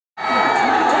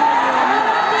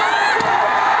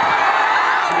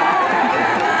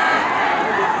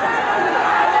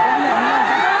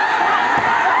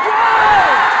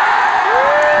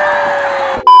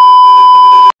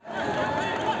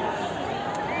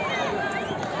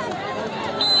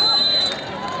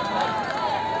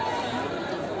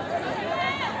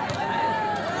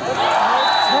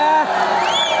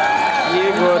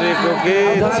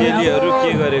चेलीहरू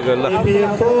के गरेको ल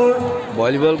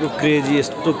भलिबलको क्रेजी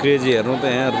यस्तो क्रेजी हेर्नु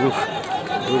त यहाँ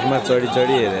रुखमा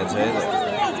चढी हेरेको छ है त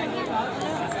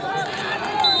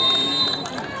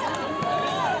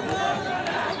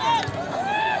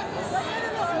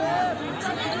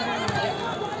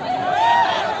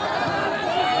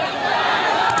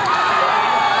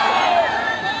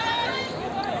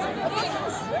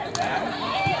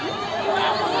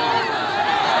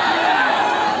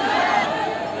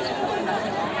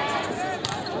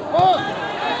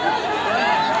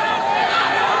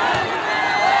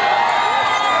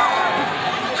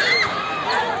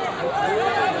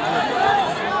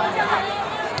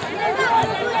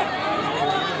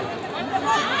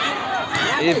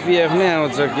एपीएफ नै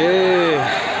आउँछ के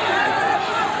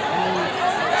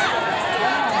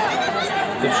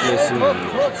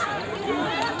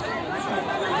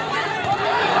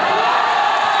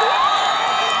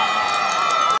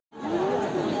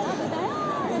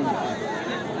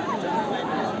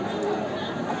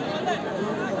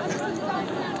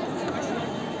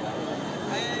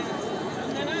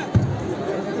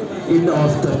End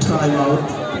of the timeout.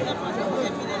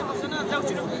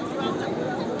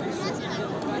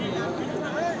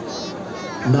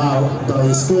 Now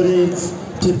the score is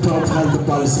Tiptop Health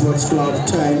Ball Sports Club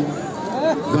 10,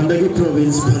 Gandaki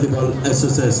Province Volleyball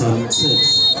Association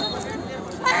 6.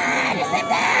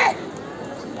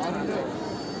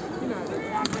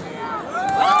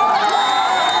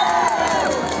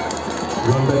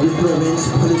 Gandaki Province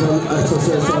Volleyball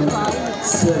Association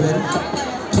 7,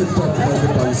 Tiptop Health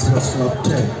Ball Sports Club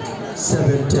 10,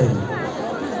 7-10.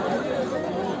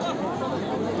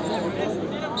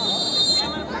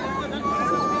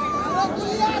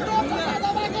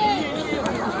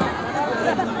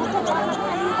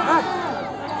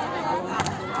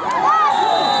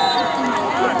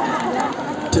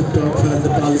 Tiptop Health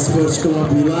Ball Sports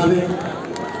Club 11,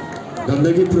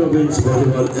 Gandaki Province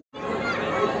Volleyball.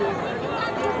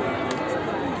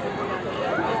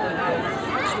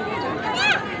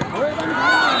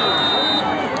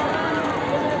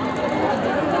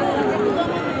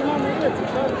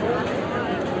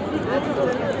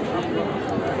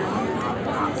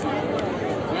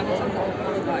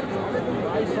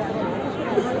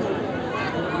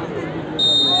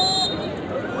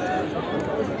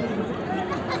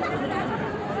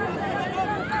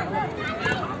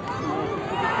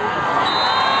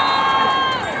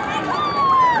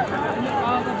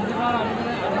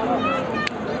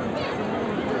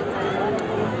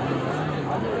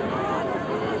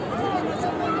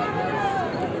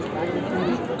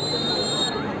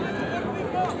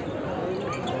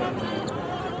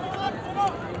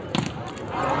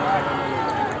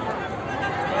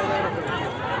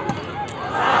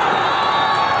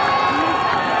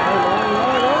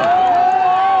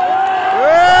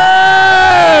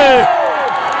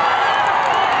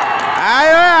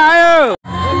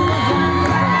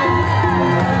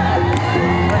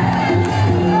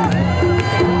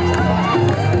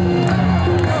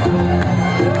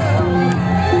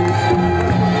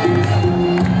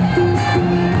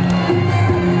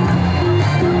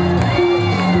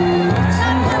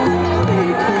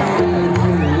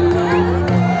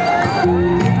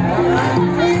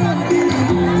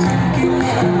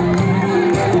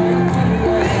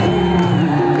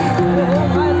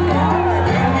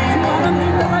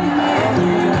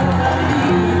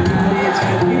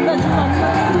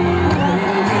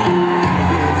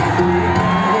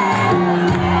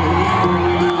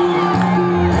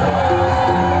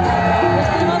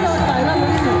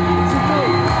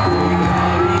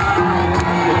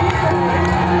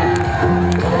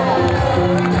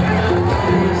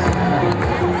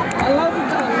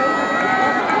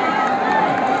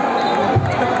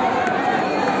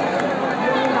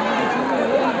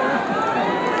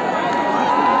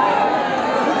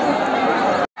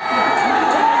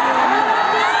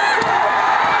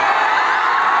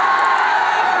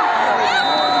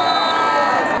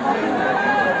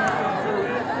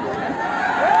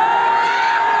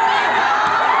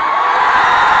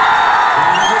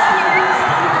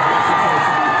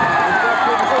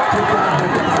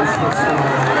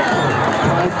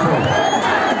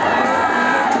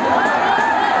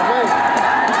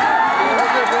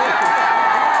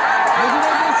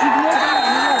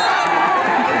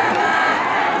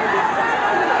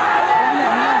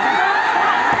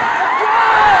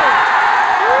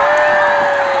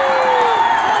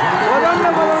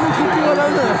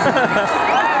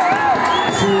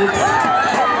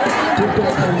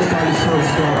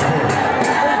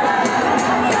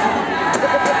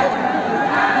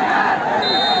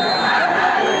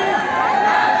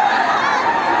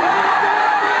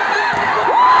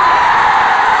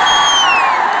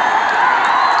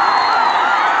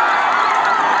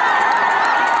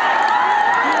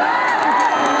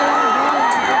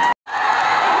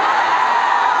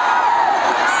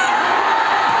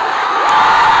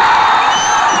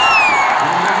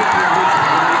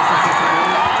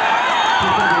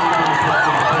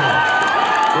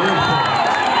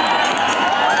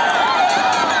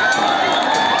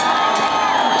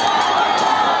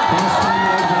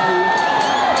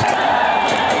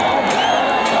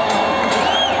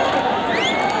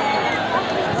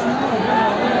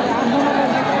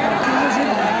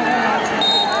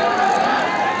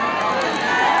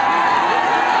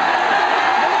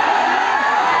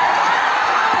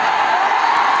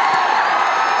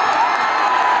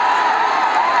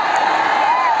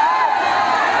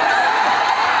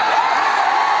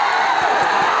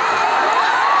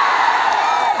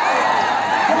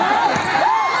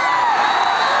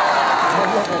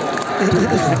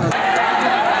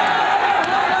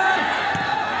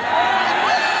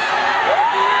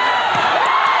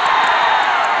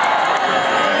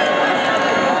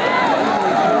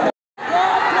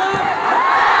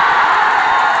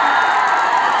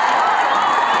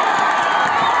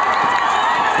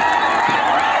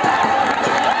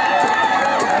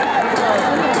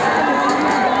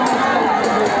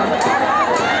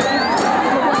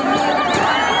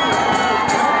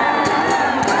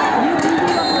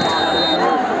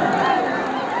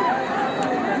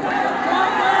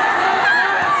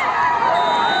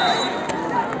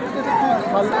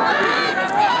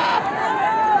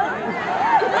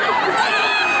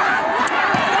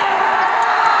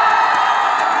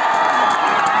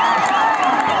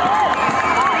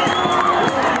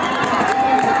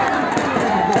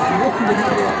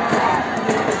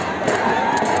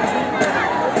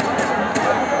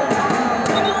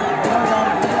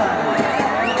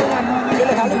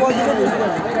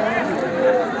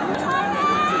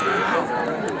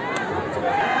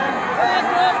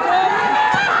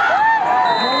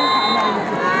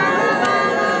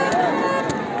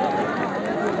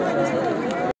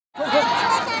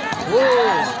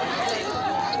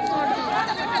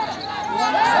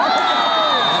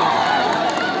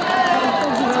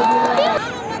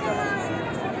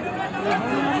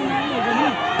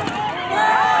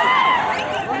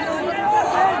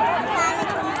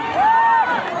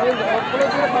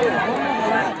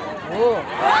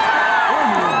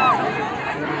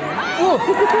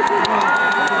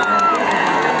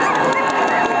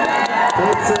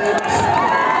 That's it.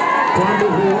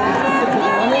 Wonderful.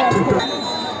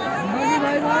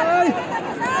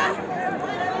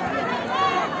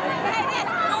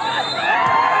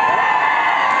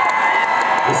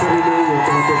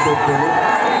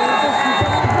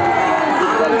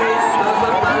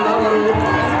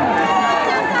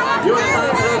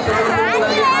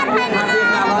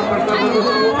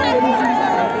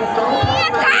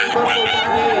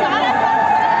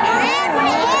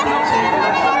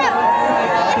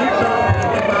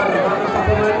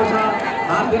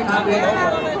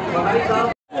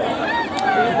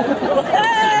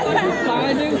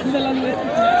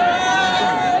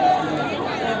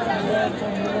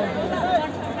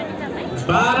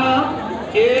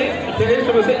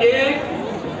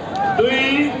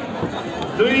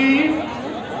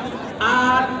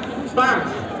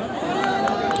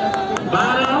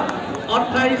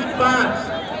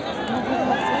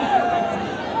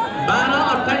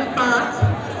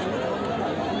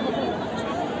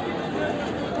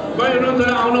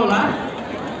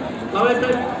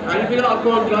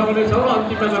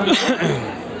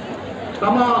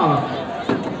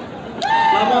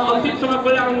 अन्तिम समय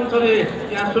कोही आउनुहुन्छ भने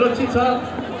यहाँ सुरक्षित छ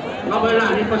नभएर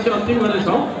हामी पछि अन्तिम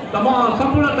गर्नेछौँ। त म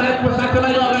सम्पूर्ण टाइपको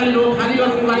साथीलाई अगाडि खाली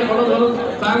गर्नुको लागि अनुरोध गर्न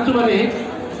चाहन्छु भने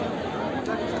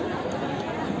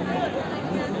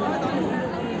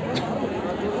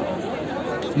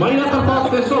महिलातर्फ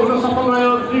तेस्रो हुन सफल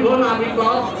रह्यो त्रिभुवन आर्मी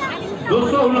क्लब,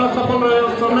 दोस्रो हुन सफल रह्यो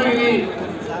चन्द्रगिरी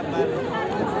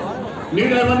न्यू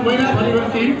डायमन्ड महिला भलिबल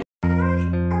टिम।